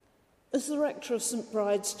As the rector of St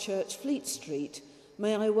Bride's Church, Fleet Street,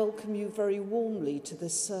 may I welcome you very warmly to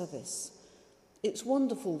this service. It's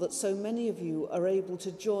wonderful that so many of you are able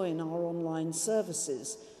to join our online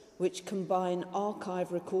services, which combine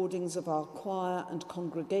archive recordings of our choir and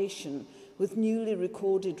congregation with newly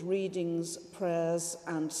recorded readings, prayers,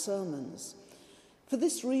 and sermons. For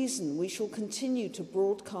this reason, we shall continue to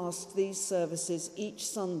broadcast these services each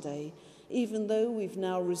Sunday, even though we've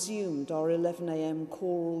now resumed our 11 a.m.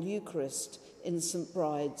 choral Eucharist in St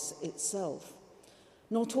Bride's itself.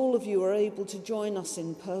 Not all of you are able to join us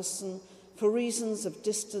in person for reasons of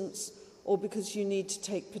distance or because you need to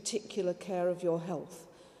take particular care of your health,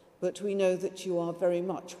 but we know that you are very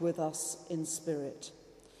much with us in spirit.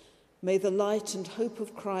 May the light and hope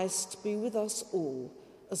of Christ be with us all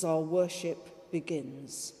as our worship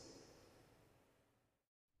begins.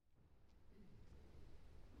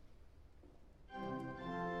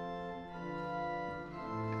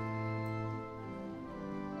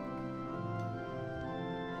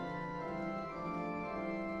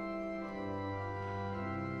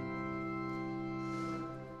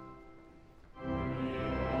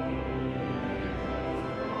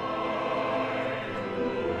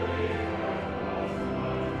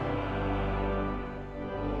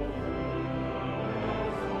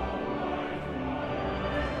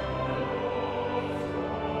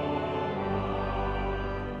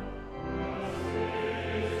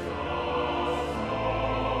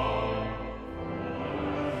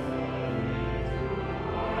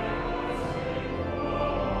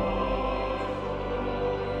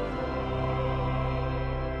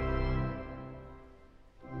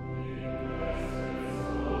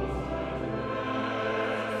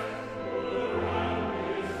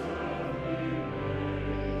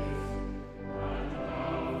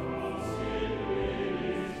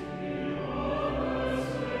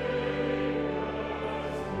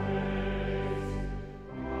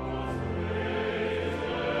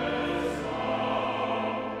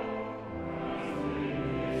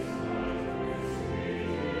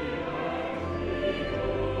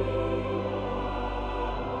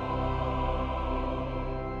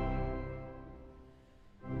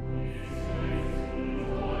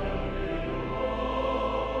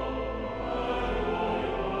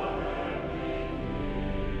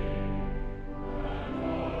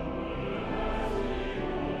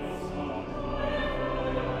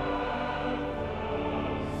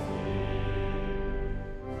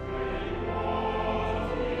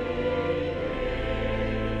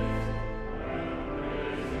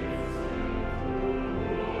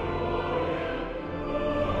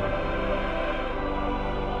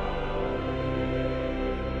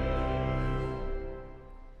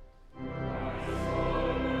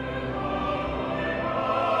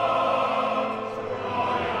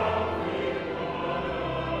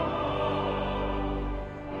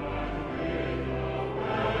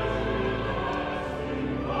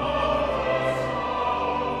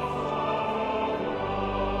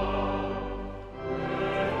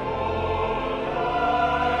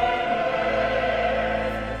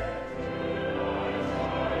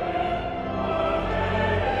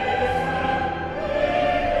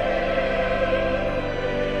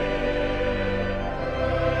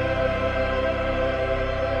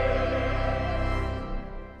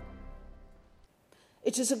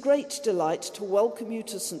 It is a great delight to welcome you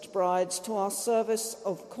to St Bride's to our service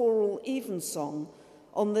of choral evensong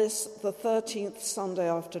on this, the 13th Sunday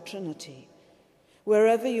after Trinity.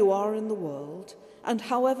 Wherever you are in the world, and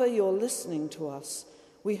however you're listening to us,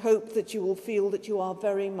 we hope that you will feel that you are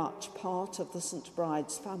very much part of the St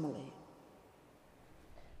Bride's family.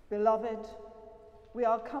 Beloved, we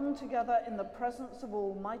are come together in the presence of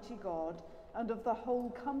Almighty God and of the whole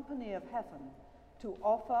company of heaven to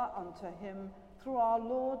offer unto him, through our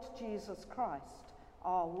Lord Jesus Christ,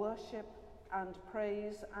 our worship and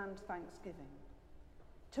praise and thanksgiving,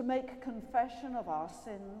 to make confession of our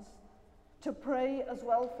sins, to pray as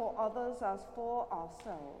well for others as for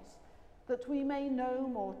ourselves, that we may know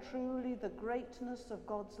more truly the greatness of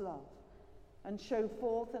God's love and show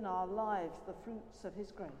forth in our lives the fruits of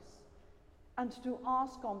his grace, and to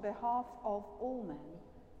ask on behalf of all men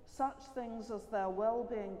such things as their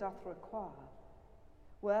well-being doth require.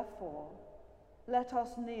 Wherefore, let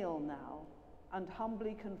us kneel now and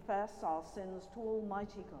humbly confess our sins to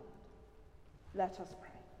Almighty God. Let us pray.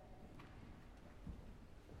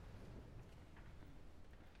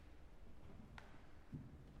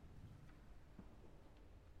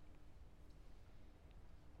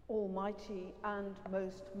 Almighty and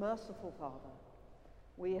most merciful Father,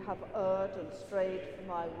 we have erred and strayed from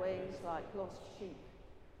thy ways like lost sheep.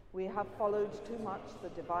 We have followed too much the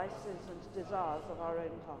devices and desires of our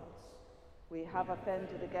own hearts. We have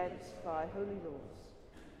offended against thy holy laws.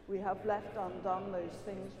 We have left undone those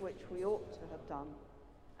things which we ought to have done,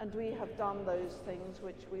 and we have done those things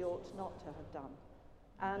which we ought not to have done,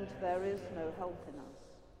 and there is no help in us.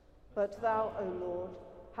 But thou, O Lord,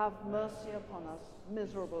 have mercy upon us,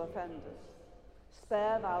 miserable offenders.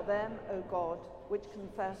 Spare thou them, O God, which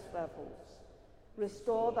confess their faults.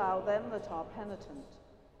 Restore thou them that are penitent,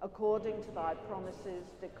 according to thy promises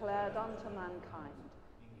declared unto mankind,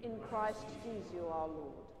 in Christ Jesus our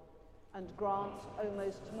Lord. And grant, O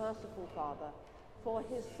most merciful Father, for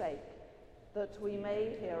his sake, that we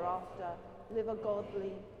may hereafter live a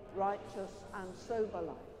godly, righteous, and sober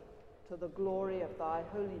life, to the glory of thy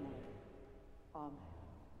holy name. Amen.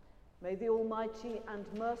 May the Almighty and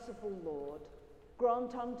merciful Lord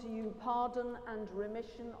grant unto you pardon and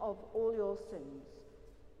remission of all your sins,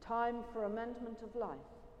 time for amendment of life,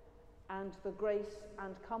 and the grace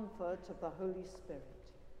and comfort of the Holy Spirit.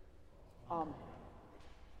 Amen.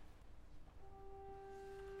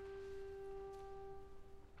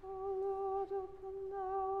 O Lord, open thou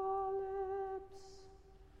our lips.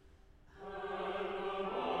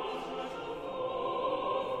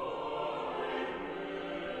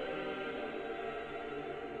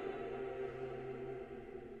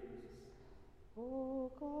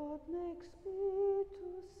 O God, make speed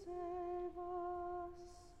to save us.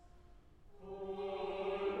 O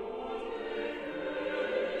Lord, make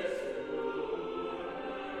haste to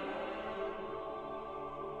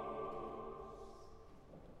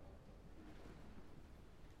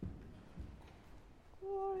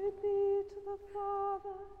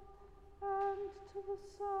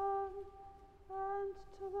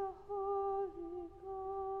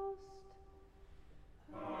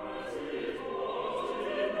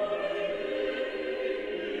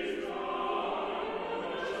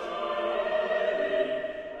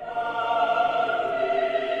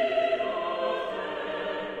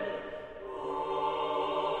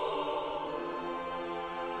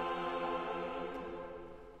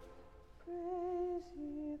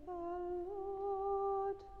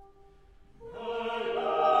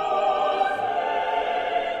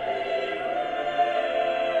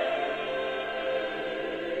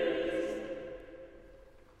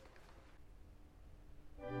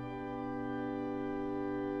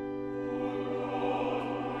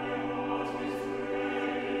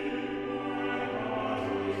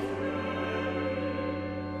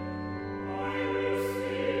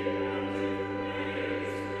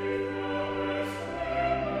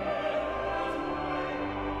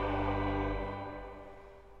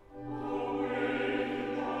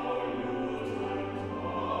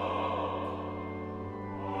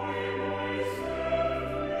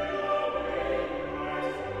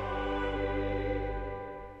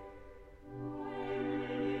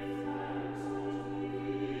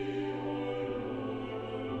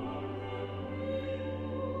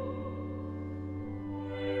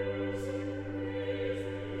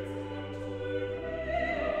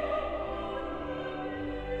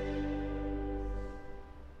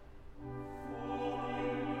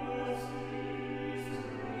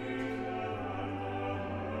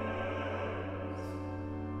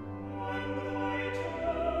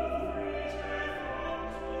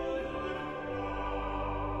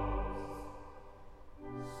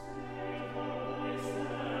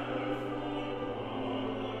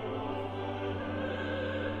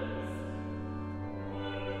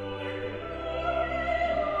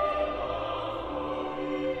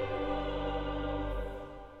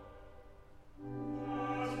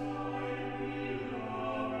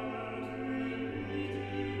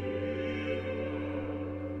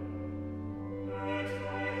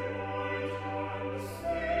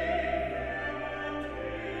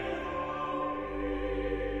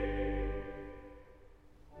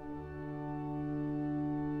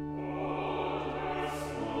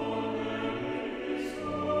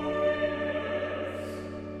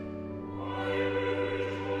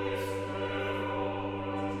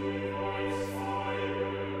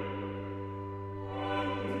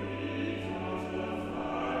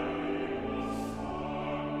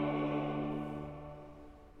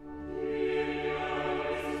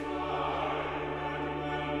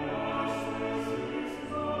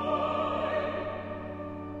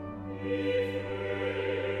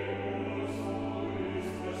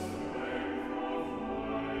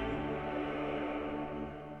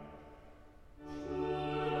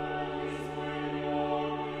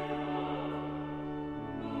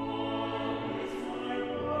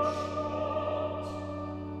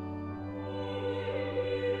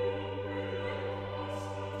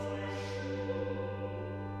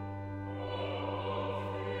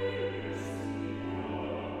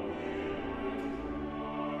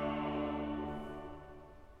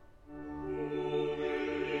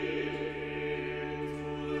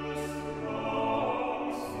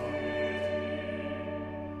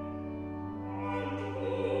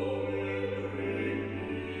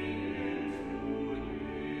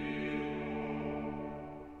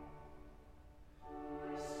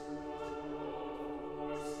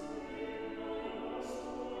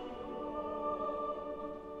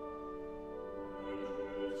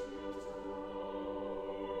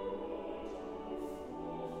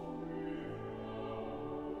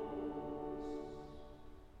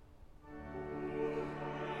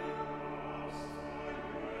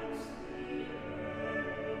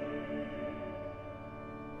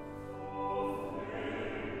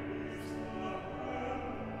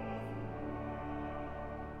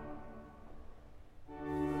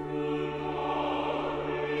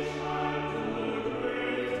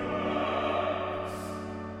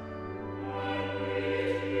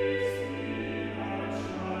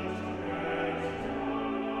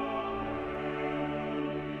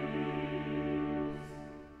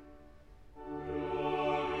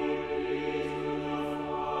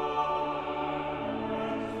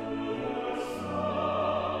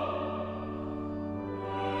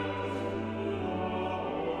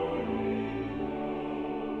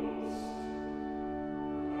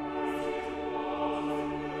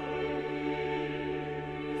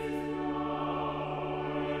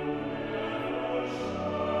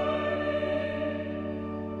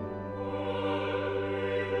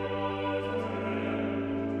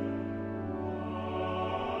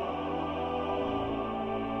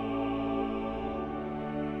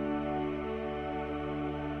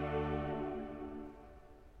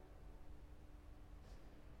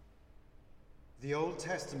The Old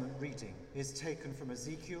Testament reading is taken from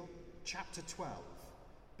Ezekiel chapter 12,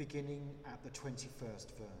 beginning at the 21st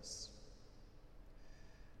verse.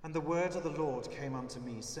 And the word of the Lord came unto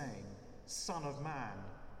me, saying, Son of man,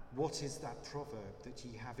 what is that proverb that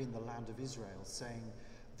ye have in the land of Israel, saying,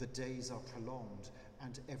 The days are prolonged,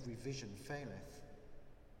 and every vision faileth?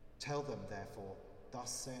 Tell them, therefore, thus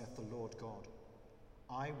saith the Lord God,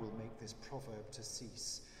 I will make this proverb to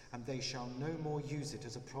cease, and they shall no more use it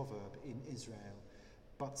as a proverb in Israel,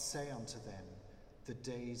 but say unto them, The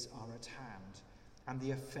days are at hand, and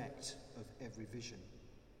the effect of every vision.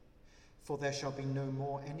 For there shall be no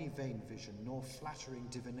more any vain vision, nor flattering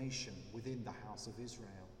divination within the house of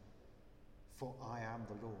Israel. For I am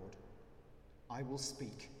the Lord. I will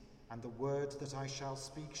speak, and the word that I shall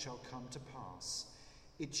speak shall come to pass.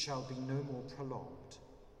 It shall be no more prolonged,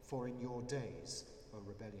 for in your days, O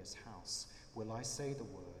rebellious house, will I say the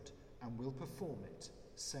word, and will perform it,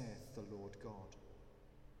 saith the Lord God.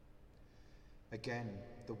 Again,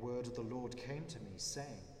 the word of the Lord came to me, saying,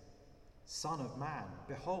 Son of man,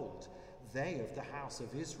 behold, they of the house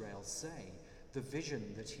of Israel say, The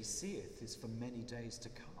vision that he seeth is for many days to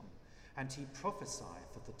come, and he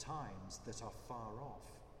prophesieth of the times that are far off.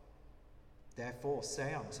 Therefore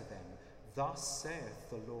say unto them, Thus saith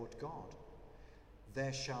the Lord God,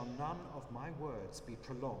 There shall none of my words be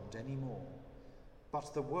prolonged any more,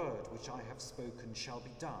 but the word which I have spoken shall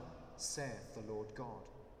be done, saith the Lord God.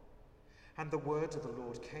 And the word of the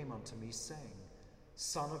Lord came unto me, saying,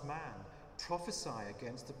 Son of man, prophesy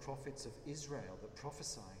against the prophets of Israel that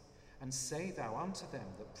prophesy, and say thou unto them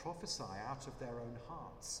that prophesy out of their own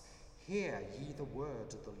hearts, Hear ye the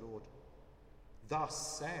word of the Lord.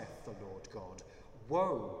 Thus saith the Lord God,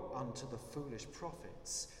 Woe unto the foolish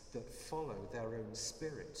prophets that follow their own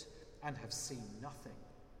spirit, and have seen nothing.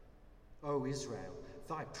 O Israel,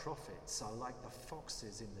 thy prophets are like the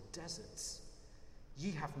foxes in the deserts.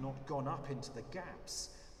 Ye have not gone up into the gaps,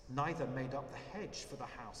 neither made up the hedge for the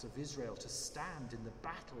house of Israel to stand in the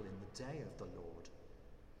battle in the day of the Lord.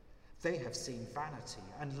 They have seen vanity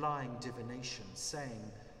and lying divination,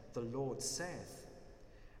 saying, The Lord saith,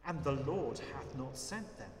 and the Lord hath not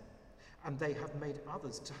sent them, and they have made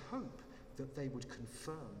others to hope that they would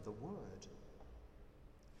confirm the word.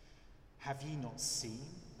 Have ye not seen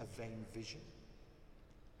a vain vision?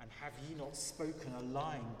 And have ye not spoken a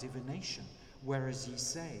lying divination, whereas ye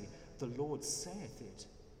say, The Lord saith it,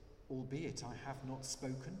 albeit I have not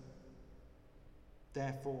spoken?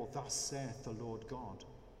 Therefore thus saith the Lord God,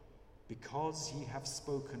 Because ye have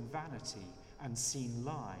spoken vanity and seen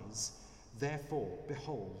lies, therefore,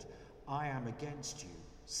 behold, I am against you,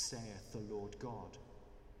 saith the Lord God.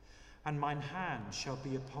 And mine hand shall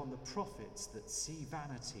be upon the prophets that see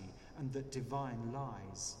vanity and that divine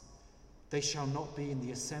lies. They shall not be in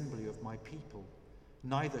the assembly of my people,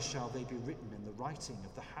 neither shall they be written in the writing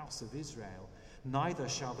of the house of Israel, neither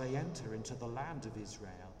shall they enter into the land of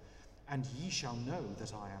Israel. And ye shall know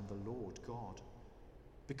that I am the Lord God.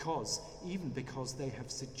 Because they have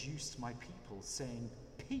seduced my people, saying,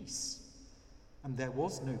 Peace, and there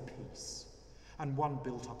was no peace. And one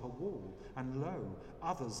built up a wall, and lo,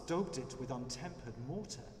 others daubed it with untempered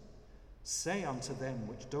mortar. Say unto them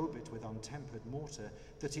which daub it with untempered mortar,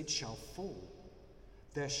 that it shall fall.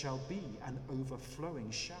 There shall be an overflowing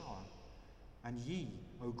shower, and ye,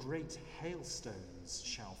 O great hailstones,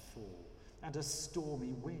 shall fall, and a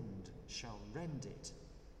stormy wind shall rend it.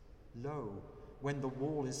 Lo, when the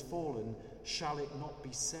wall is fallen, shall it not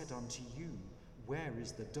be said unto you, Where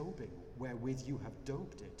is the daubing wherewith you have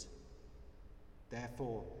daubed it?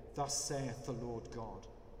 Therefore, thus saith the Lord God,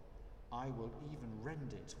 I will even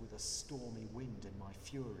rend it with a stormy wind in my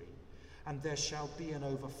fury, and there shall be an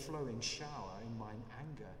overflowing shower in mine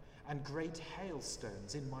anger, and great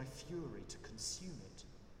hailstones in my fury to consume it.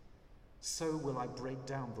 So will I break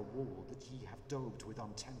down the wall that ye have daubed with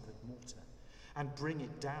untempered mortar, and bring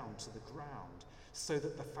it down to the ground, so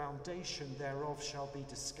that the foundation thereof shall be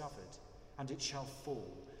discovered, and it shall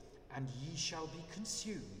fall, and ye shall be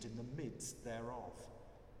consumed in the midst thereof,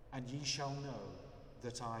 and ye shall know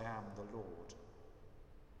that I am the Lord.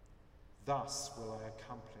 Thus will I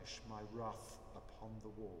accomplish my wrath upon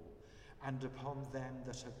the wall, and upon them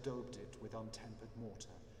that have daubed it with untempered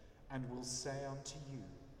mortar, and will say unto you,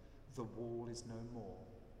 The wall is no more,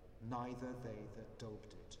 neither they that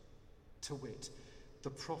daubed it. To wit, the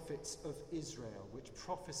prophets of Israel which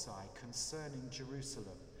prophesy concerning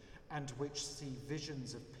Jerusalem, and which see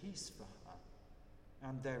visions of peace for her,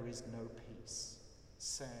 and there is no peace,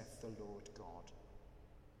 saith the Lord God.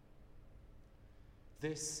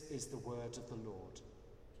 This is the word of the Lord.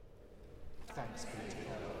 Thanks be to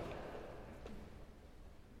God.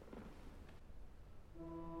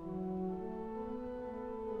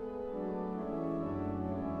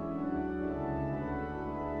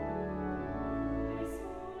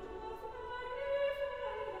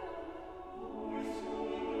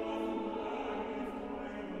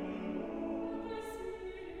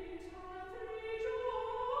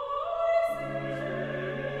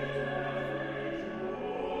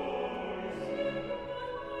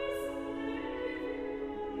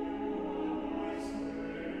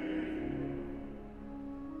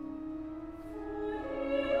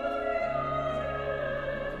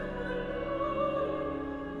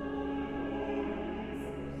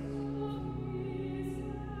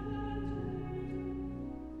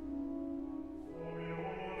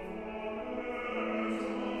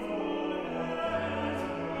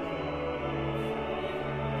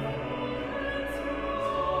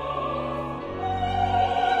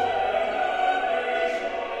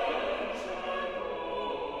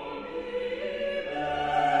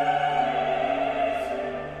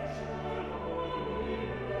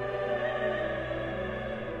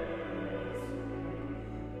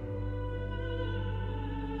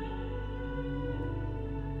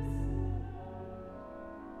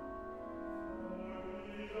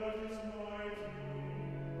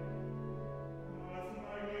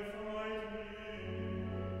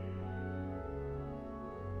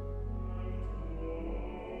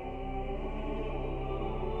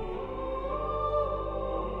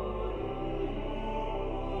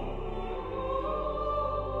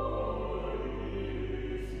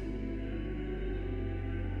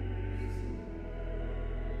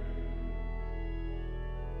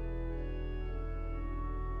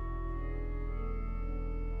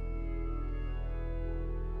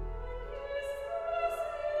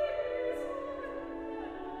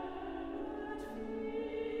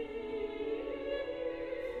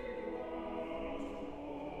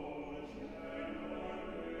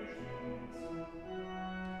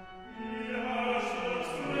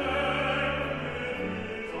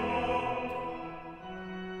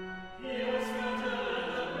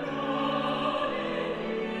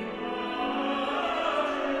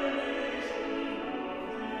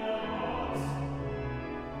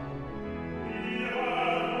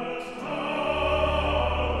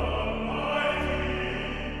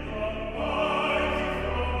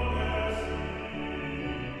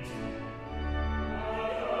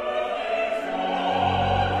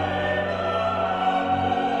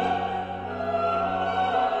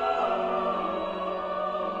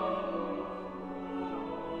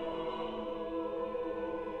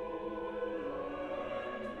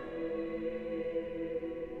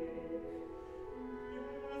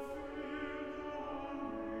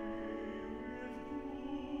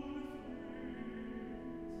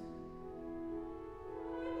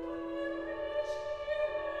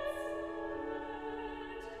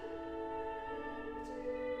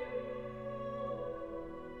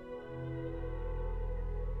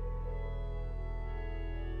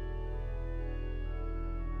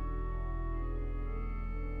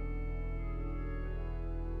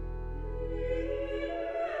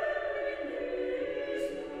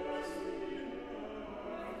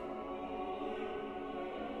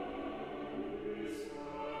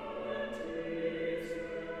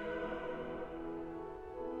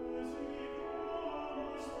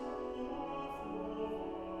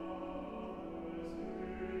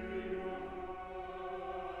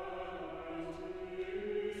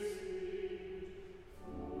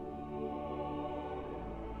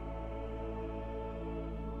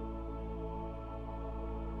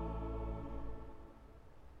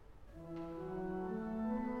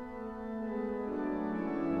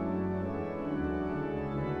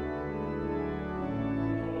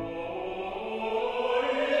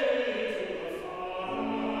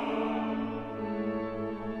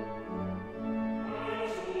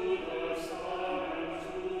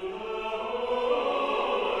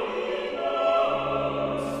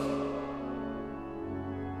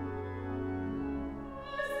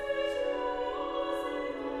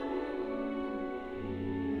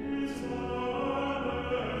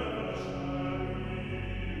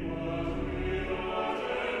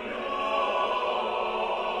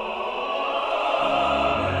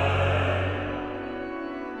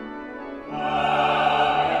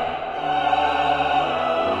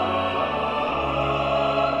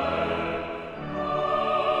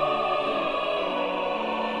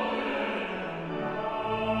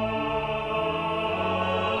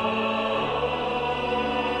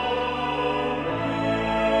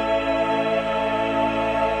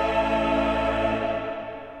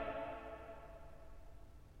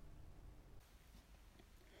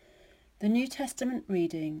 The New Testament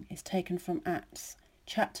reading is taken from Acts,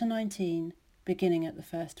 chapter 19, beginning at the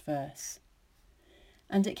first verse.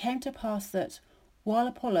 And it came to pass that, while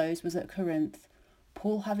Apollos was at Corinth,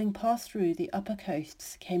 Paul, having passed through the upper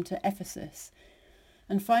coasts, came to Ephesus,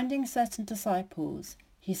 and finding certain disciples,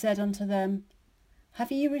 he said unto them,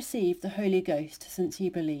 Have ye received the Holy Ghost since ye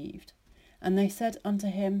believed? And they said unto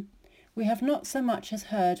him, We have not so much as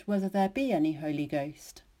heard whether there be any Holy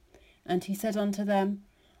Ghost. And he said unto them,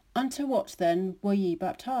 Unto what then were ye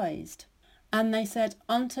baptized? And they said,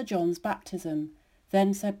 Unto John's baptism.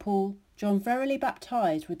 Then said Paul, John verily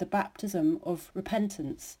baptized with the baptism of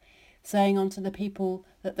repentance, saying unto the people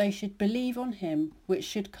that they should believe on him which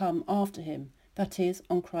should come after him, that is,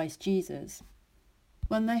 on Christ Jesus.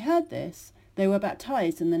 When they heard this, they were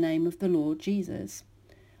baptized in the name of the Lord Jesus.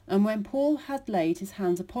 And when Paul had laid his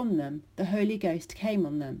hands upon them, the Holy Ghost came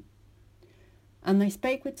on them. And they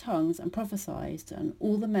spake with tongues and prophesied, and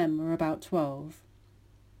all the men were about 12.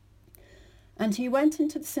 And he went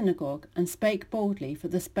into the synagogue and spake boldly for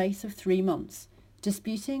the space of 3 months,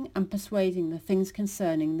 disputing and persuading the things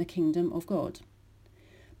concerning the kingdom of God.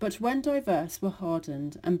 But when divers were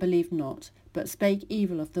hardened and believed not, but spake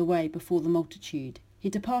evil of the way before the multitude, he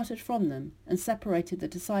departed from them, and separated the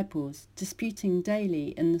disciples, disputing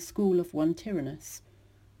daily in the school of one Tyrannus.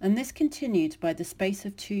 And this continued by the space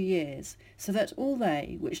of 2 years, so that all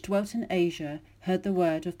they which dwelt in Asia heard the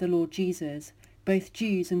word of the Lord Jesus, both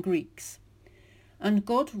Jews and Greeks. And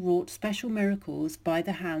God wrought special miracles by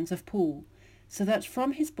the hands of Paul, so that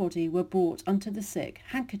from his body were brought unto the sick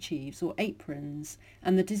handkerchiefs or aprons,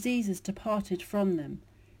 and the diseases departed from them,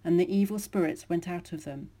 and the evil spirits went out of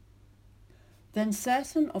them. Then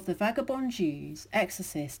certain of the vagabond Jews,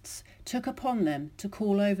 exorcists, took upon them to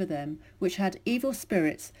call over them, which had evil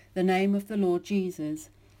spirits, the name of the Lord Jesus,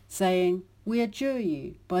 saying, We adjure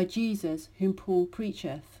you by Jesus whom Paul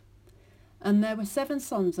preacheth. And there were 7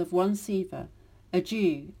 sons of one Sceva, a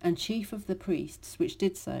Jew, and chief of the priests, which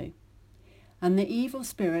did so. And the evil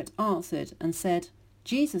spirit answered and said,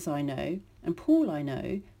 Jesus I know, and Paul I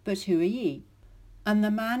know, but who are ye? And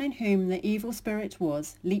the man in whom the evil spirit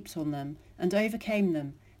was leaped on them, and overcame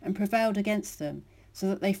them, and prevailed against them, so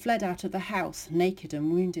that they fled out of the house naked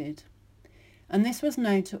and wounded. And this was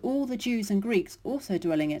known to all the Jews and Greeks also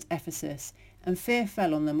dwelling at Ephesus, and fear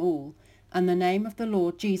fell on them all, and the name of the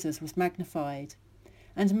Lord Jesus was magnified.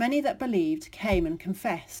 And many that believed came and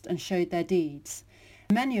confessed and showed their deeds.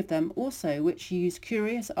 Many of them also which used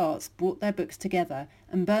curious arts brought their books together,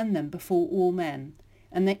 and burned them before all men.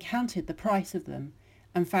 And they counted the price of them,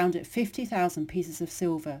 and found it 50,000 pieces of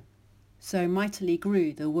silver. So mightily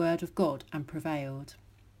grew the word of God and prevailed.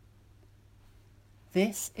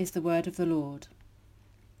 This is the word of the Lord.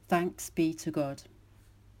 Thanks be to God.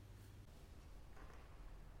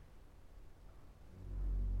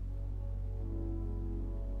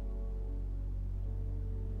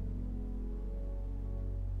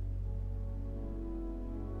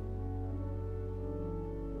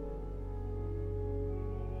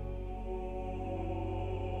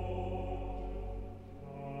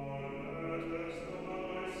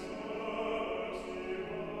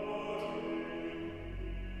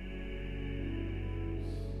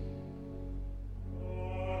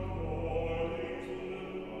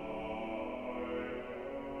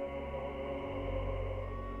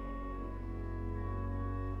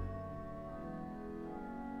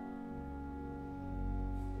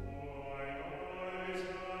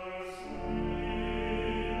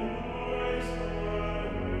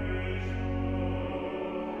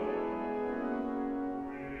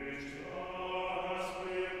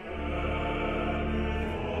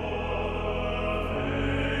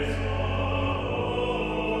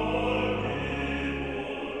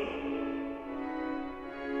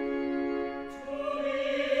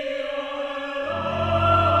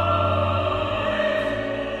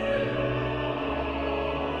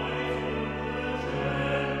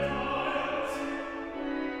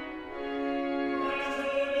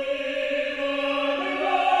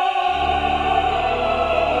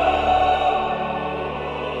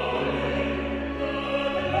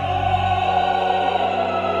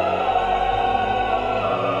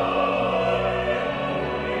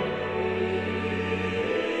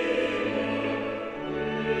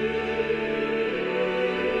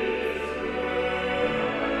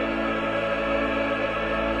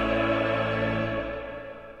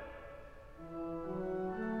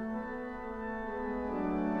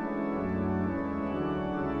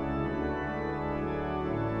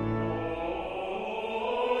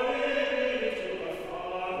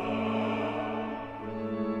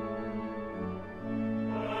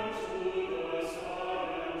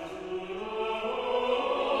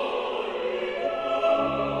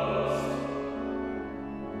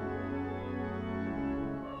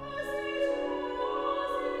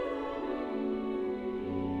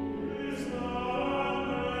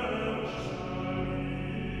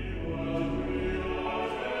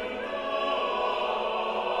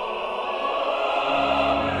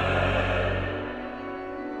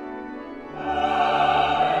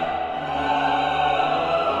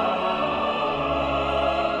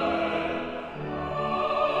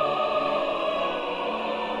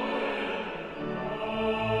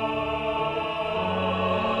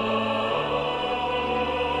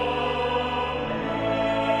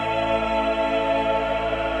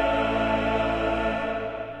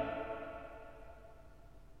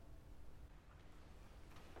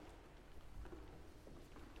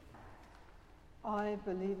 I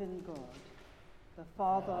believe in God, the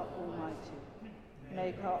Father Almighty,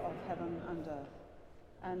 maker of heaven and earth,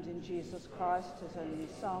 and in Jesus Christ, his only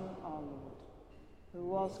Son, our Lord, who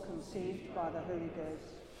was conceived by the Holy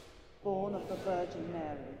Ghost, born of the Virgin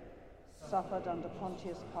Mary, suffered under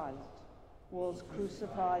Pontius Pilate, was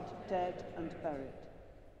crucified, dead, and buried.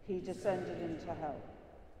 He descended into hell.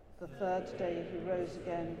 The third day he rose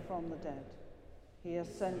again from the dead. He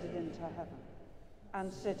ascended into heaven,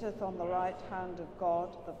 and sitteth on the right hand of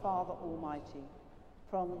God, the Father Almighty.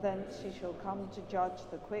 From thence he shall come to judge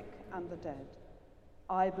the quick and the dead.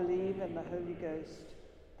 I believe in the Holy Ghost,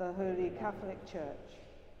 the Holy Catholic Church,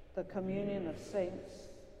 the communion of saints,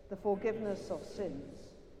 the forgiveness of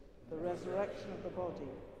sins, the resurrection of the body,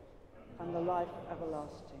 and the life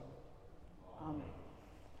everlasting. Amen.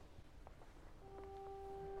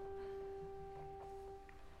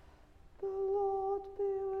 The Lord be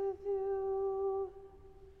with you.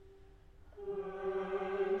 And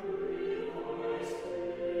with thy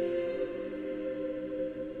spirit.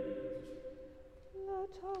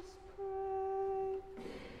 Let us pray.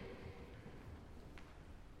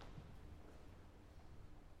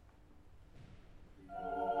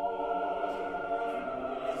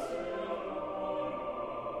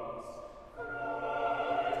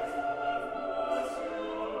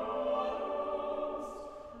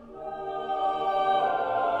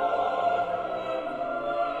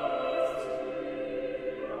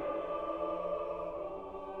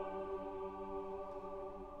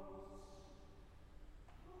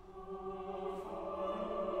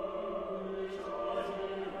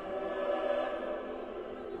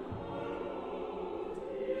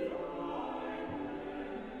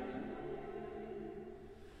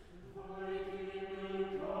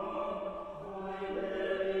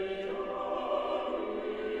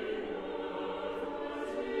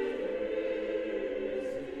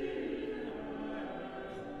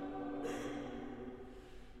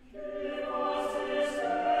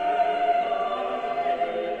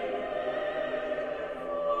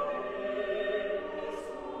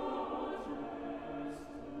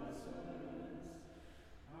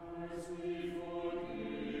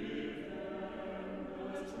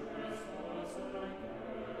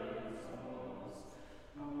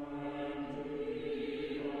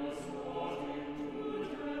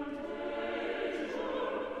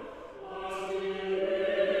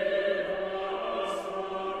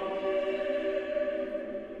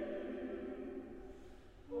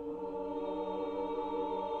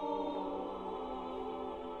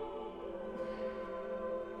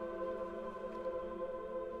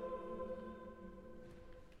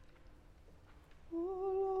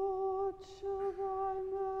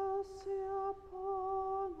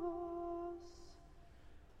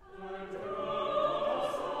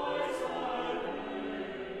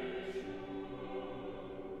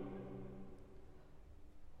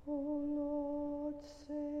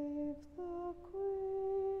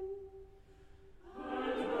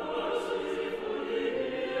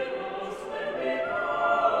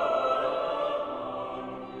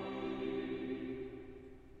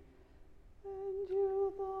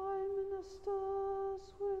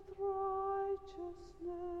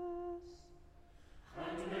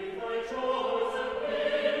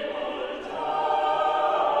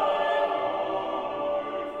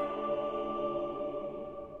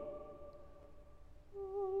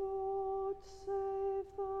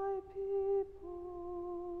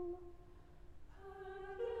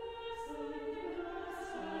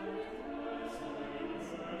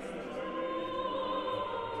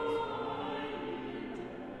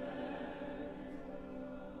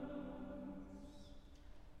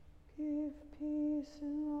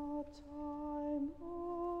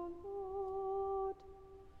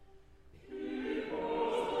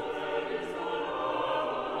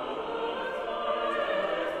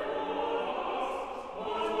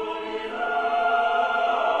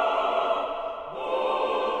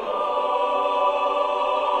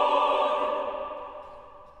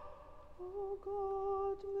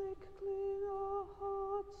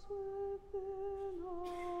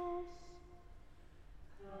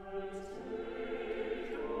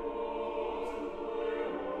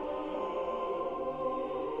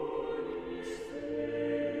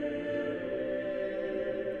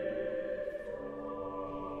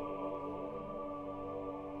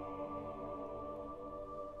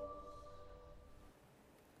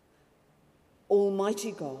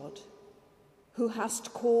 Almighty God, who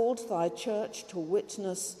hast called thy church to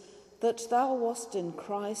witness that thou wast in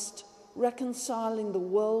Christ reconciling the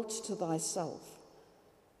world to thyself,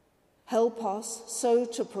 help us so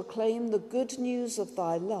to proclaim the good news of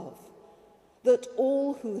thy love, that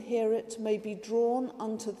all who hear it may be drawn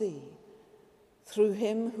unto thee, through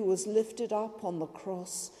him who was lifted up on the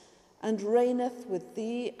cross and reigneth with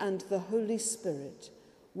thee and the Holy Spirit,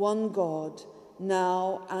 one God,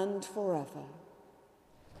 now and forever.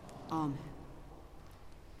 Amen.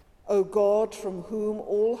 O God, from whom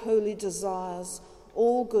all holy desires,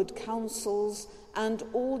 all good counsels, and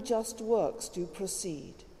all just works do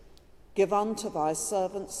proceed, give unto thy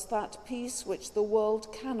servants that peace which the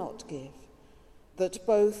world cannot give, that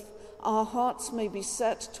both our hearts may be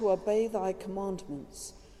set to obey thy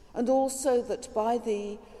commandments, and also that by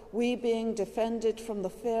thee we, being defended from the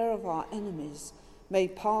fear of our enemies, may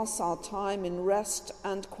pass our time in rest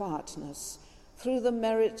and quietness, through the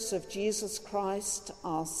merits of Jesus Christ,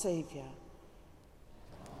 our Saviour.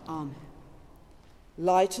 Amen.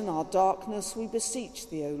 Lighten our darkness, we beseech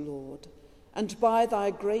thee, O Lord, and by thy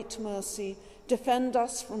great mercy defend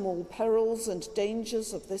us from all perils and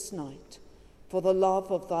dangers of this night, for the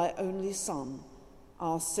love of thy only Son,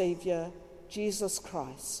 our Saviour, Jesus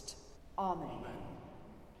Christ. Amen.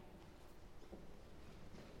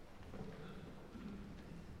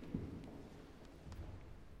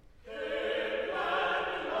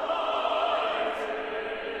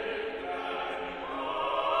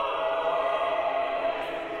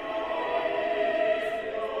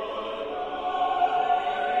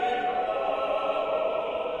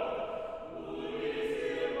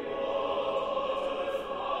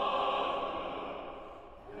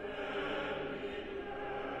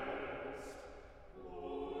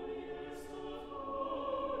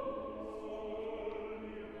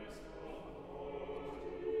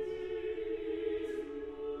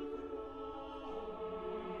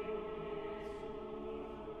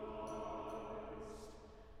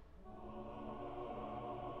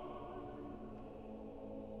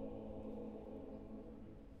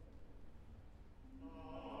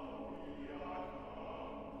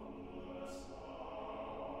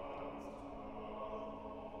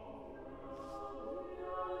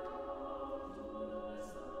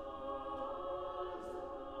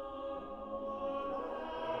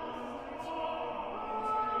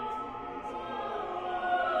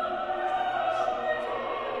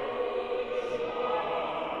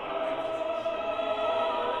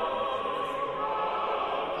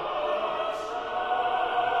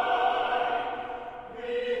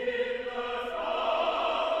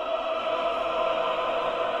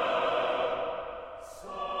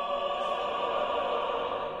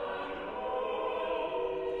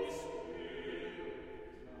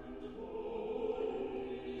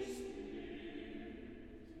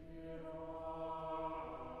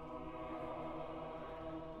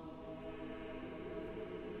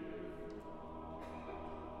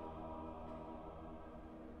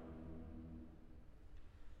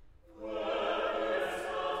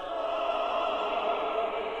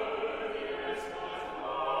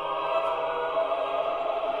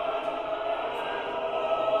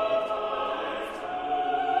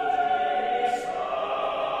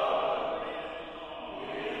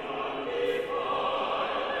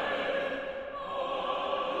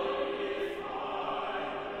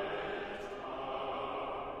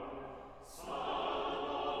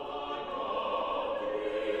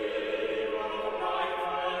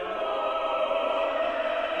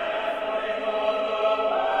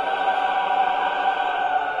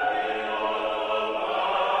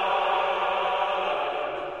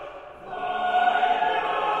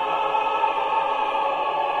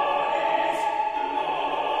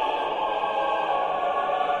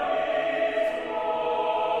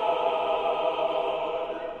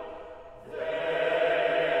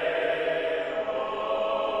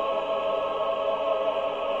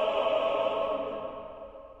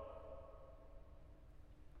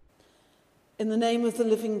 In the name of the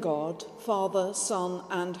living God, Father, Son,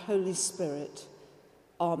 and Holy Spirit.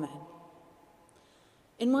 Amen.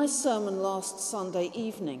 In my sermon last Sunday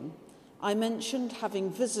evening, I mentioned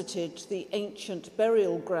having visited the ancient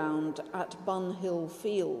burial ground at Bunhill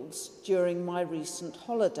Fields during my recent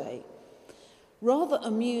holiday. Rather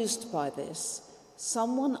amused by this,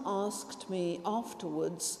 someone asked me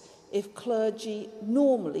afterwards if clergy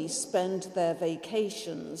normally spend their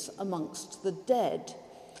vacations amongst the dead.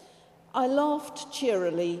 I laughed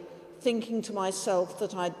cheerily, thinking to myself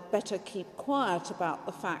that I'd better keep quiet about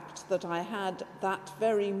the fact that I had that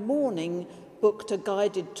very morning booked a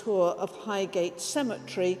guided tour of Highgate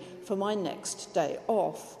Cemetery for my next day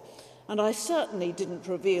off. And I certainly didn't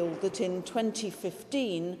reveal that in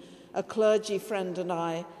 2015, a clergy friend and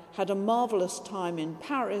I had a marvellous time in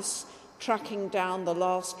Paris, tracking down the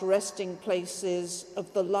last resting places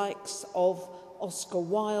of the likes of Oscar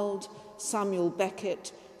Wilde, Samuel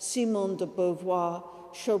Beckett, Simone de Beauvoir,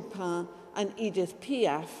 Chopin, and Edith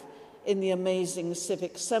Piaf in the amazing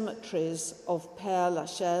civic cemeteries of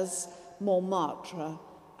Père-Lachaise, Montmartre,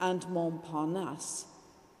 and Montparnasse.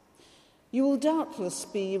 You will doubtless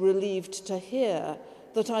be relieved to hear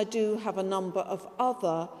that I do have a number of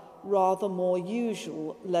other, rather more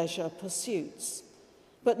usual leisure pursuits.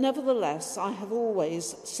 But nevertheless, I have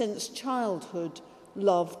always, since childhood,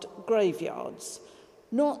 loved graveyards,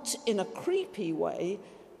 not in a creepy way,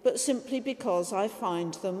 but simply because I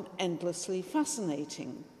find them endlessly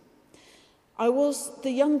fascinating. I was the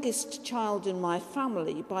youngest child in my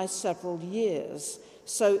family by several years,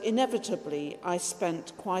 so inevitably I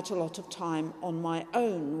spent quite a lot of time on my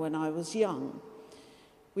own when I was young.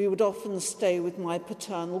 We would often stay with my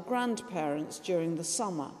paternal grandparents during the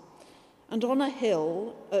summer, and on a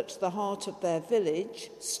hill at the heart of their village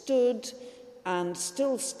stood, and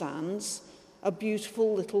still stands, a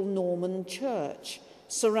beautiful little Norman church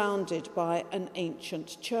surrounded by an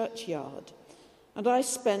ancient churchyard, and I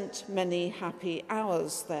spent many happy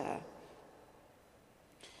hours there.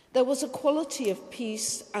 There was a quality of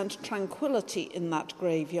peace and tranquility in that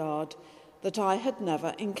graveyard that I had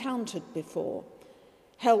never encountered before,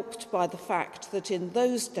 helped by the fact that in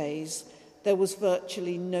those days there was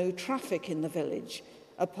virtually no traffic in the village,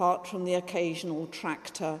 apart from the occasional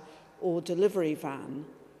tractor or delivery van.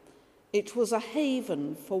 It was a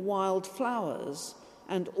haven for wild flowers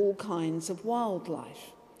and all kinds of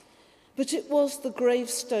wildlife. But it was the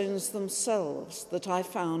gravestones themselves that I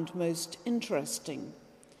found most interesting.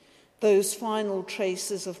 Those final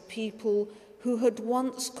traces of people who had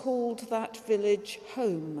once called that village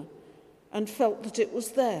home and felt that it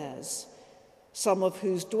was theirs, some of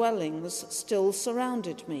whose dwellings still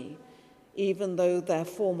surrounded me, even though their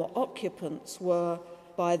former occupants were,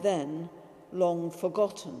 by then, long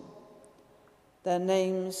forgotten. Their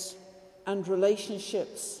names and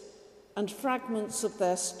relationships and fragments of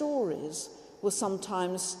their stories were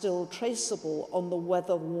sometimes still traceable on the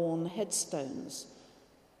weather-worn headstones,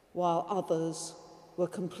 while others were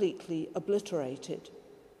completely obliterated.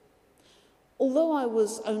 Although I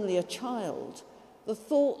was only a child, the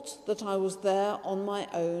thought that I was there on my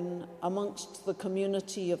own amongst the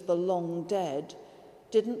community of the long dead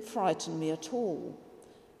didn't frighten me at all.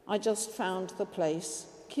 I just found the place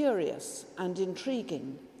curious and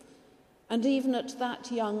intriguing. And even at that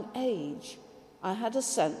young age, I had a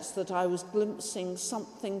sense that I was glimpsing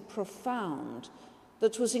something profound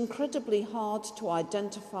that was incredibly hard to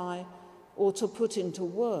identify or to put into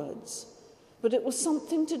words, but it was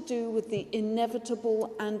something to do with the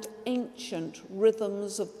inevitable and ancient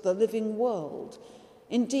rhythms of the living world,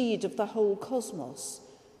 indeed of the whole cosmos,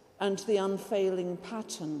 and the unfailing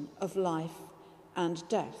pattern of life and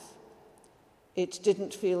death. It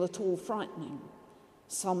didn't feel at all frightening.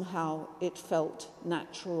 Somehow it felt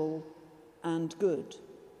natural and good.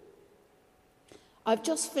 I've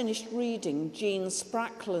just finished reading Jean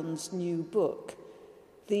Sprackland's new book,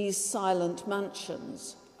 These Silent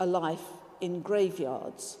Mansions, A Life in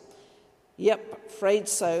Graveyards. Yep, afraid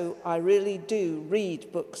so. I really do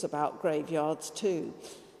read books about graveyards too.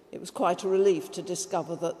 It was quite a relief to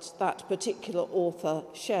discover that that particular author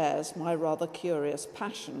shares my rather curious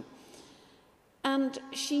passion. And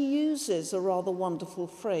she uses a rather wonderful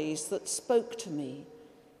phrase that spoke to me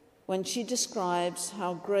when she describes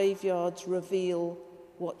how graveyards reveal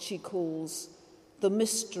what she calls the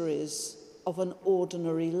mysteries of an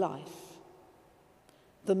ordinary life.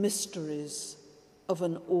 The mysteries of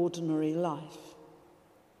an ordinary life.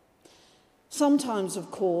 Sometimes, of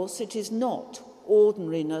course, it is not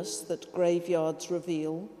ordinariness that graveyards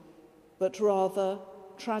reveal, but rather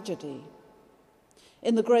tragedy.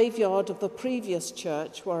 In the graveyard of the previous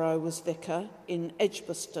church where I was vicar, in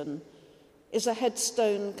Edgbaston, is a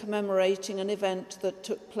headstone commemorating an event that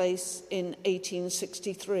took place in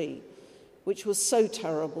 1863, which was so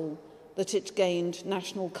terrible that it gained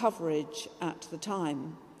national coverage at the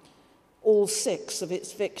time. All 6 of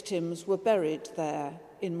its victims were buried there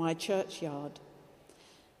in my churchyard.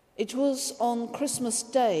 It was on Christmas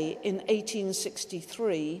Day in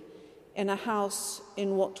 1863, in a house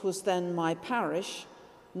in what was then my parish,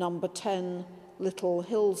 number 10 Little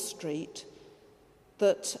Hill Street,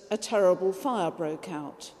 that a terrible fire broke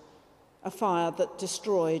out, a fire that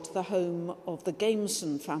destroyed the home of the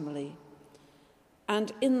Gameson family.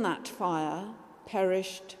 And in that fire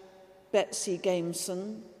perished Betsy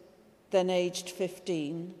Gameson, then aged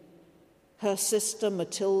 15, her sister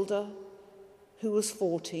Matilda, who was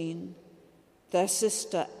 14, their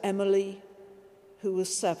sister Emily, who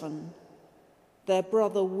was 7, their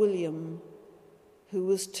brother William, who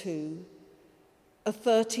was 2, a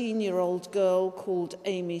 13-year-old girl called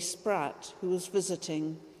Amy Spratt, who was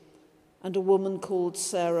visiting, and a woman called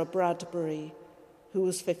Sarah Bradbury, who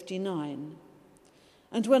was 59.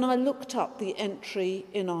 And when I looked up the entry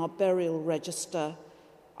in our burial register,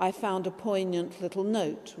 I found a poignant little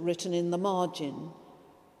note written in the margin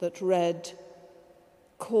that read,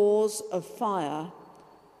 "Cause of fire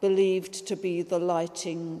believed to be the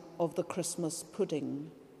lighting of the Christmas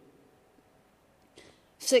pudding."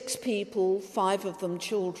 6 people, 5 of them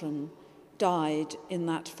children, died in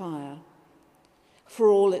that fire. For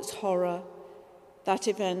all its horror, that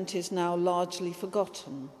event is now largely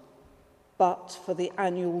forgotten, but for the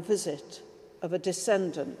annual visit of a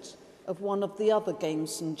descendant of one of the other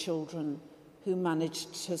Gameson children who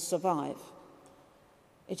managed to survive.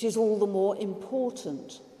 It is all the more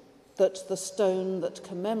important that the stone that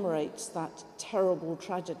commemorates that terrible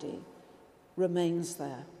tragedy remains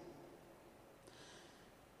there.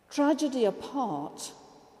 Tragedy apart,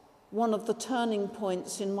 one of the turning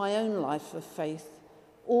points in my own life of faith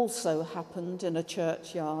also happened in a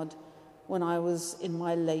churchyard when I was in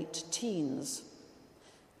my late teens.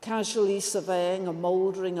 Casually surveying a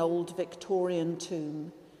mouldering old Victorian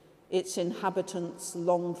tomb, its inhabitants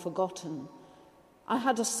long forgotten, I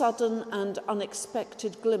had a sudden and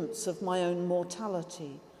unexpected glimpse of my own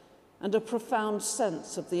mortality and a profound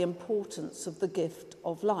sense of the importance of the gift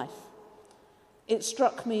of life. It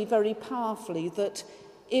struck me very powerfully that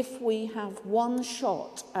if we have one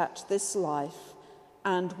shot at this life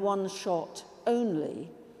and one shot only,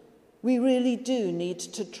 we really do need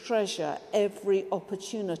to treasure every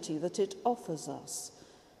opportunity that it offers us.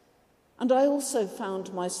 And I also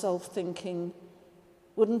found myself thinking,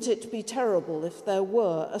 wouldn't it be terrible if there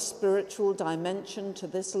were a spiritual dimension to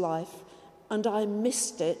this life and I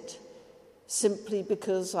missed it simply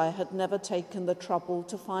because I had never taken the trouble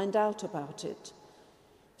to find out about it?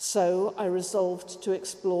 So I resolved to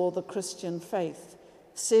explore the Christian faith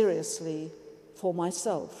seriously for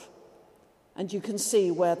myself. And you can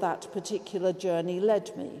see where that particular journey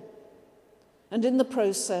led me. And in the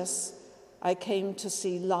process, I came to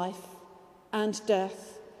see life and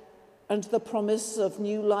death and the promise of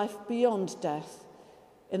new life beyond death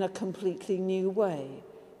in a completely new way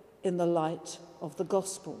in the light of the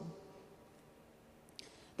gospel.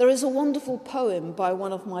 There is a wonderful poem by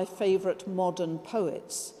one of my favourite modern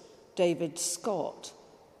poets, David Scott,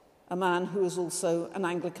 a man who is also an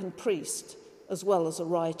Anglican priest as well as a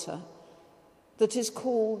writer, that is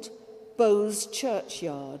called Bowes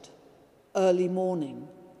Churchyard, Early Morning,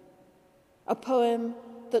 a poem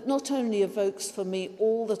that not only evokes for me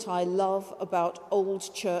all that I love about old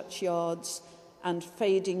churchyards and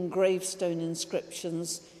fading gravestone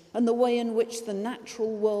inscriptions and the way in which the natural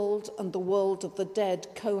world and the world of the dead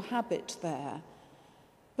cohabit there,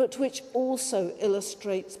 but which also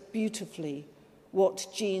illustrates beautifully what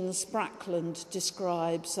Jean Sprackland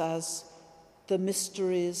describes as the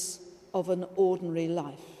mysteries of an ordinary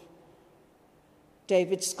life.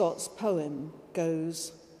 David Scott's poem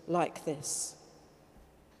goes like this.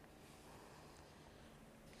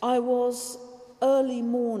 I was early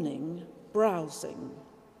morning browsing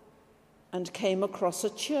and came across a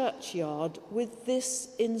churchyard with this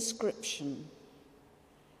inscription: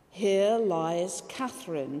 "Here lies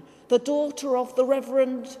Catherine, the daughter of the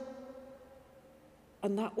Reverend..."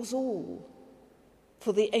 And that was all,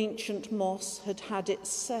 for the ancient moss had had its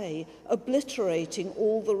say, obliterating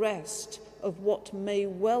all the rest of what may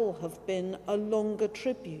well have been a longer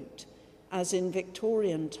tribute, as in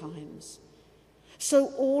Victorian times.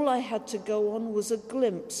 So all I had to go on was a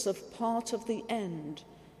glimpse of part of the end,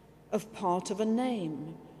 of part of a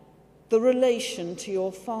name, the relation to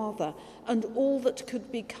your father, and all that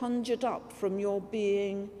could be conjured up from your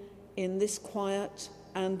being in this quiet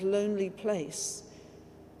and lonely place,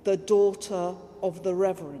 the daughter of the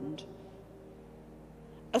Reverend.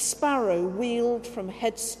 A sparrow wheeled from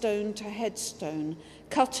headstone to headstone,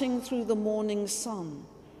 cutting through the morning sun.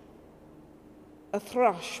 A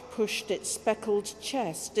thrush pushed its speckled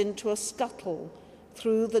chest into a scuttle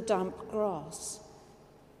through the damp grass.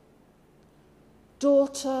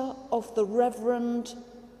 Daughter of the Reverend,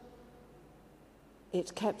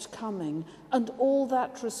 it kept coming, and all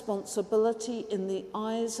that responsibility in the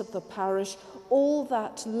eyes of the parish, all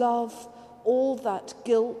that love, all that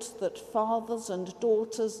guilt that fathers and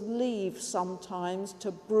daughters leave sometimes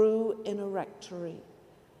to brew in a rectory.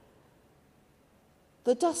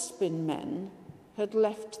 The dustbin men had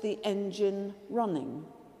left the engine running.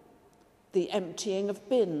 The emptying of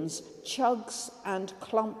bins, chugs and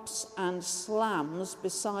clumps and slams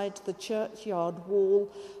beside the churchyard wall,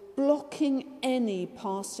 blocking any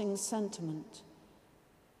passing sentiment.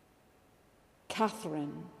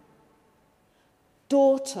 Catherine,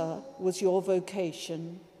 daughter was your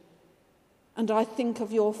vocation. And I think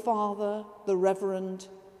of your father, the Reverend,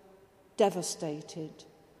 devastated.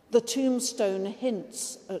 The tombstone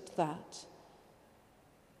hints at that.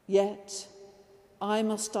 Yet I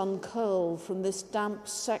must uncurl from this damp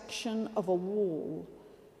section of a wall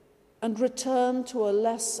and return to a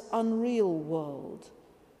less unreal world.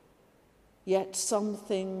 Yet some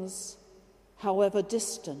things, however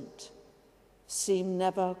distant, seem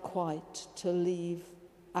never quite to leave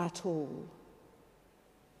at all.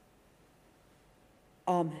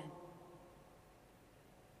 Amen.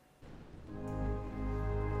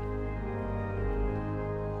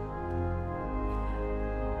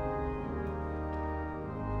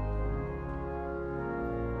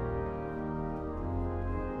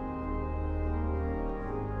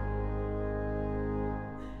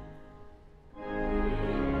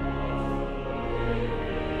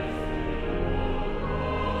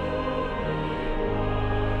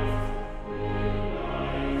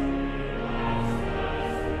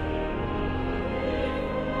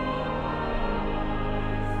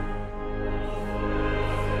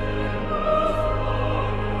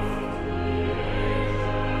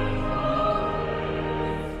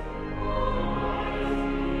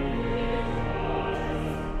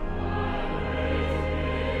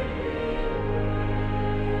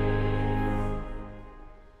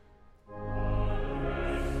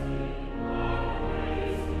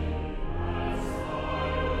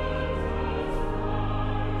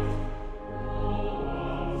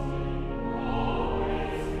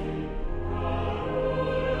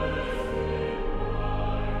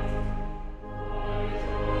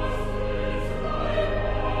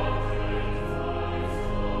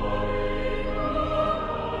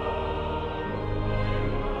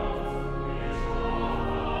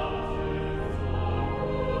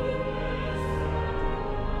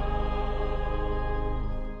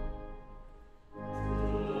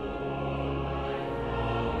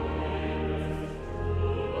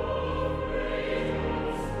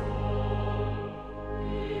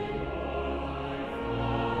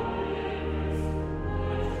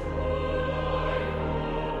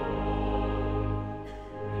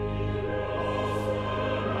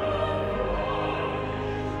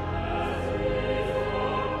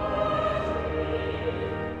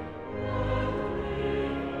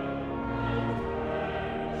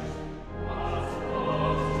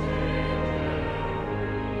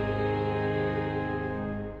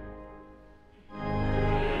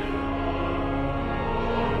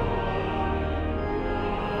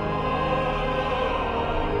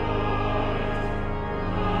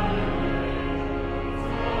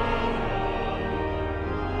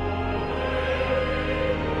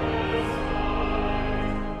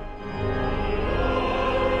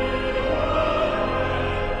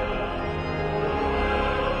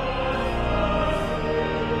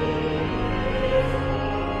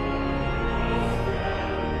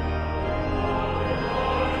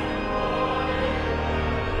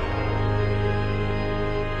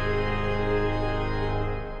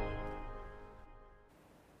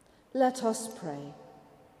 Let us pray.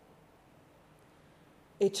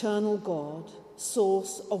 Eternal God,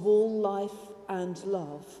 source of all life and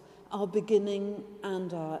love, our beginning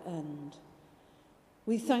and our end,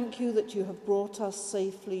 we thank you that you have brought us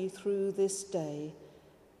safely through this day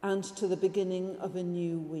and to the beginning of a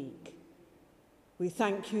new week. We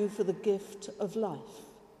thank you for the gift of life.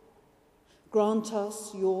 Grant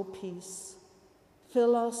us your peace,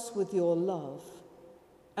 fill us with your love,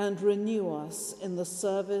 and renew us in the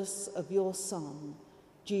service of your Son,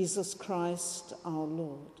 Jesus Christ our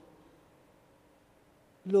Lord.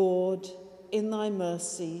 Lord, in thy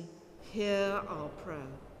mercy, hear our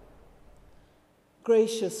prayer.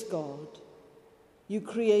 Gracious God, you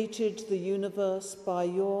created the universe by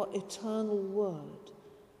your eternal word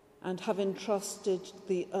and have entrusted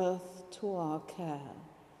the earth to our care.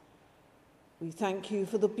 We thank you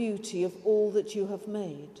for the beauty of all that you have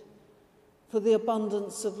made, for the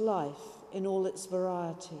abundance of life in all its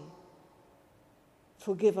variety.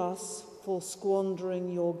 Forgive us for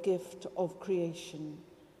squandering your gift of creation,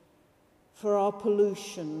 for our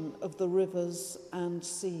pollution of the rivers and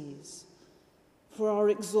seas, for our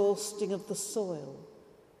exhausting of the soil,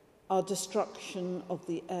 our destruction of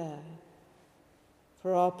the air,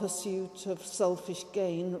 for our pursuit of selfish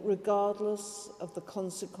gain, regardless of the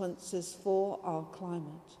consequences for our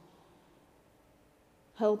climate.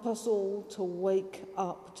 Help us all to wake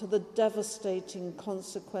up to the devastating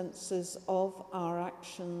consequences of our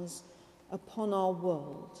actions upon our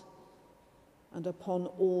world and upon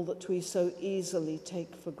all that we so easily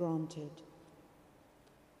take for granted.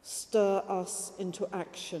 Stir us into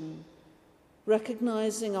action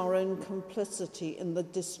recognizing our own complicity in the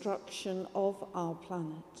destruction of our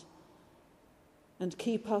planet, and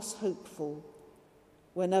keep us hopeful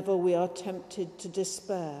whenever we are tempted to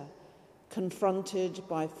despair, confronted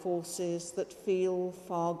by forces that feel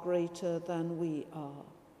far greater than we are.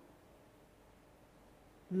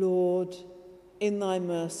 Lord, in thy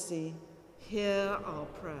mercy, hear our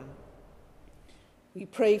prayer. We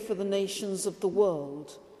pray for the nations of the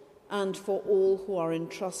world and for all who are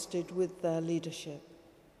entrusted with their leadership,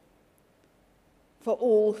 for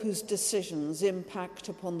all whose decisions impact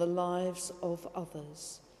upon the lives of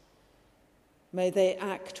others. May they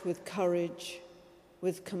act with courage,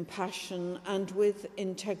 with compassion, and with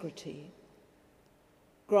integrity.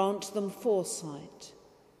 Grant them foresight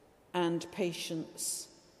and patience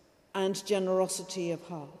and generosity of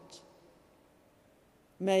heart.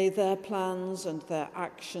 May their plans and their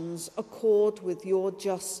actions accord with your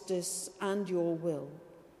justice and your will,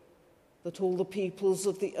 that all the peoples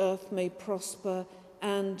of the earth may prosper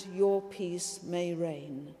and your peace may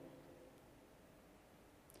reign.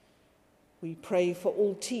 We pray for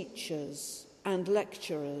all teachers and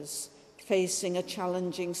lecturers facing a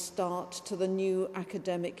challenging start to the new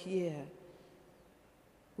academic year.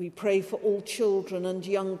 We pray for all children and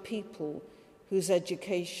young people whose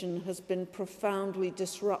education has been profoundly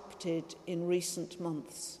disrupted in recent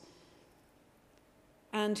months.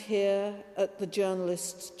 And here at the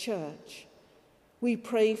Journalists' Church, we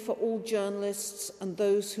pray for all journalists and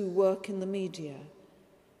those who work in the media,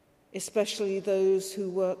 especially those who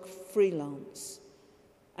work freelance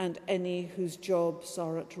and any whose jobs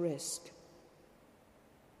are at risk.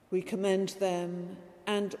 We commend them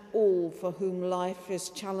and all for whom life is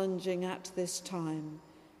challenging at this time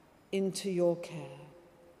into your care.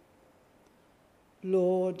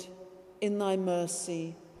 Lord, in thy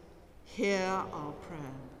mercy, hear our prayer.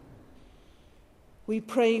 We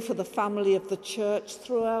pray for the family of the Church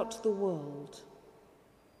throughout the world.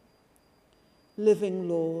 Living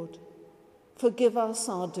Lord, forgive us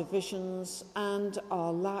our divisions and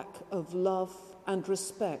our lack of love and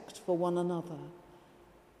respect for one another.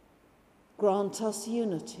 Grant us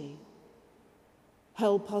unity.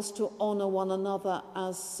 Help us to honour one another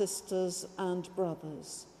as sisters and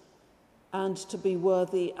brothers, and to be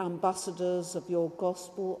worthy ambassadors of your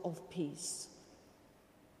gospel of peace.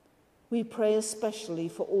 We pray especially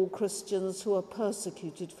for all Christians who are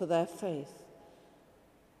persecuted for their faith,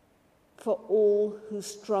 for all who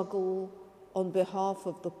struggle on behalf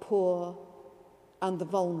of the poor and the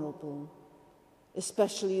vulnerable,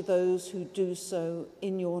 especially those who do so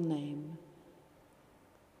in your name.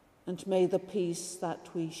 And may the peace that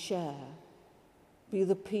we share be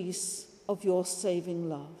the peace of your saving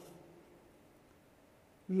love.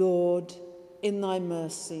 Lord, in thy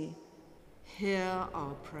mercy, hear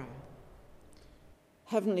our prayer.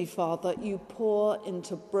 Heavenly Father, you pour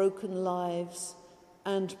into broken lives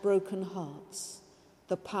and broken hearts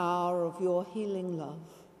the power of your healing love.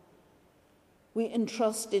 We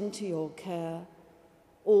entrust into your care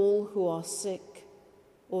all who are sick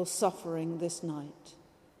or suffering this night.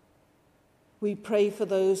 We pray for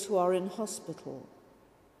those who are in hospital,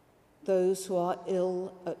 those who are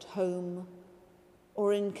ill at home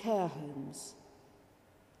or in care homes,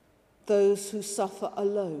 those who suffer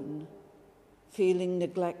alone, feeling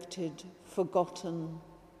neglected, forgotten,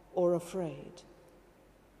 or afraid.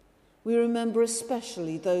 We remember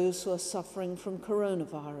especially those who are suffering from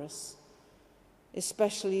coronavirus,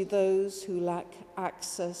 especially those who lack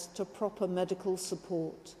access to proper medical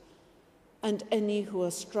support and any who are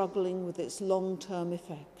struggling with its long-term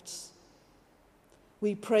effects.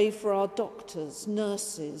 We pray for our doctors,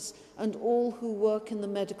 nurses, and all who work in the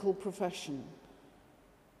medical profession,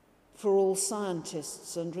 for all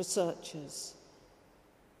scientists and researchers,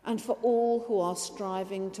 and for all who are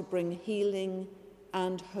striving to bring healing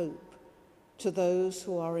and hope to those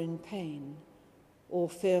who are in pain or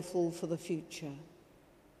fearful for the future.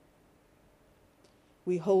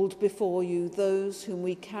 We hold before you those whom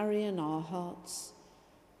we carry in our hearts,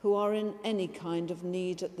 who are in any kind of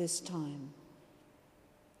need at this time.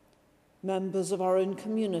 Members of our own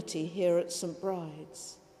community here at St.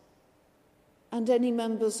 Bride's, and any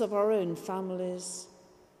members of our own families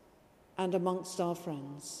and amongst our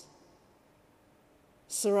friends.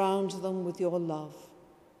 Surround them with your love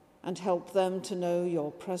and help them to know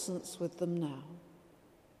your presence with them now.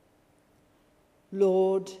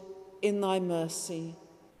 Lord, in thy mercy,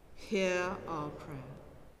 hear our prayer.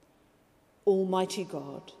 Almighty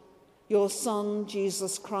God, your Son,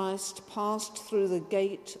 Jesus Christ, passed through the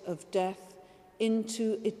gate of death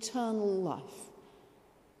into eternal life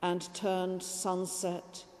and turned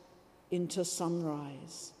sunset into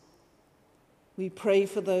sunrise. We pray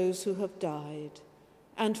for those who have died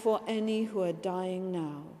and for any who are dying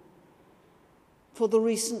now, for the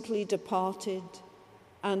recently departed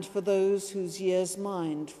and for those whose year's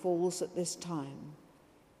mind falls at this time.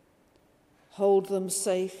 Hold them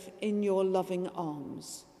safe in your loving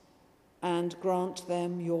arms and grant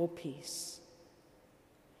them your peace.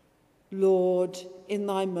 Lord, in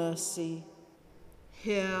thy mercy,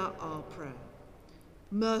 hear our prayer.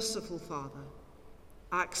 Merciful Father,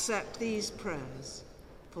 accept these prayers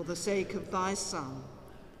for the sake of thy Son,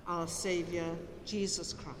 our Saviour,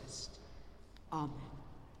 Jesus Christ. Amen.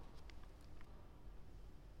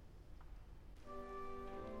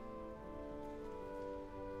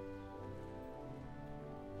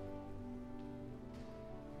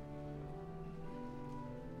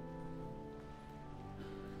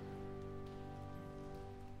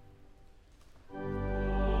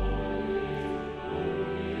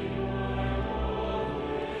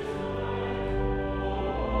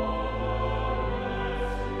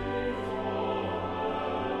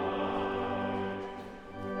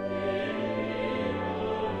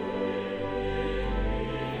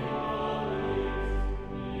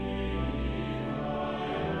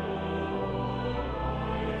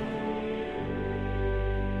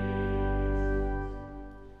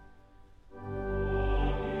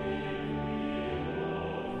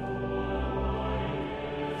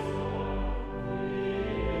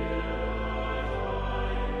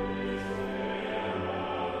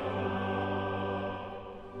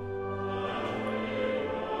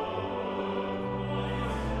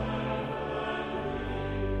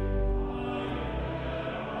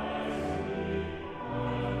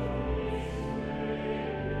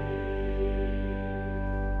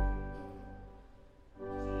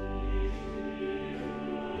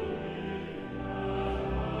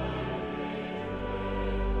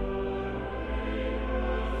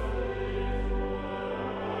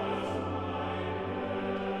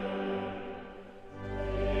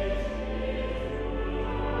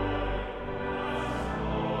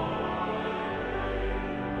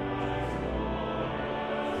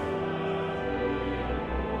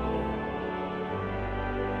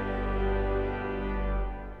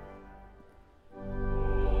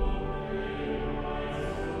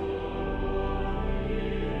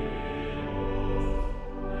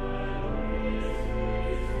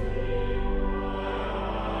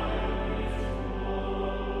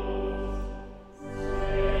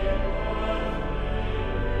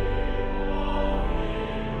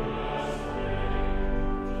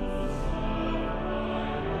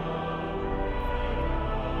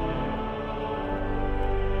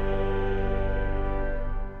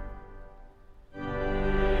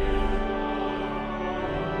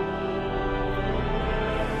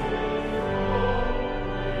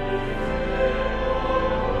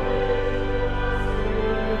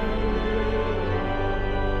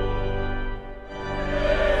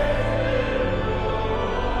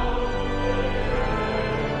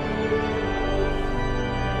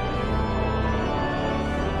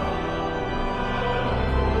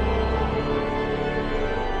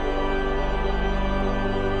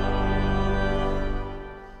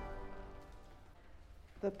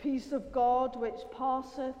 The peace of God, which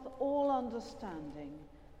passeth all understanding,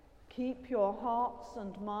 keep your hearts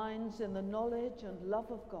and minds in the knowledge and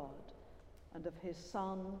love of God and of his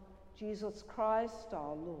Son, Jesus Christ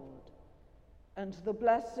our Lord. And the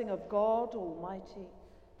blessing of God Almighty,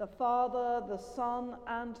 the Father, the Son,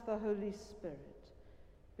 and the Holy Spirit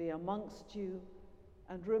be amongst you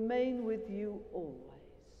and remain with you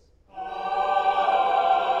always.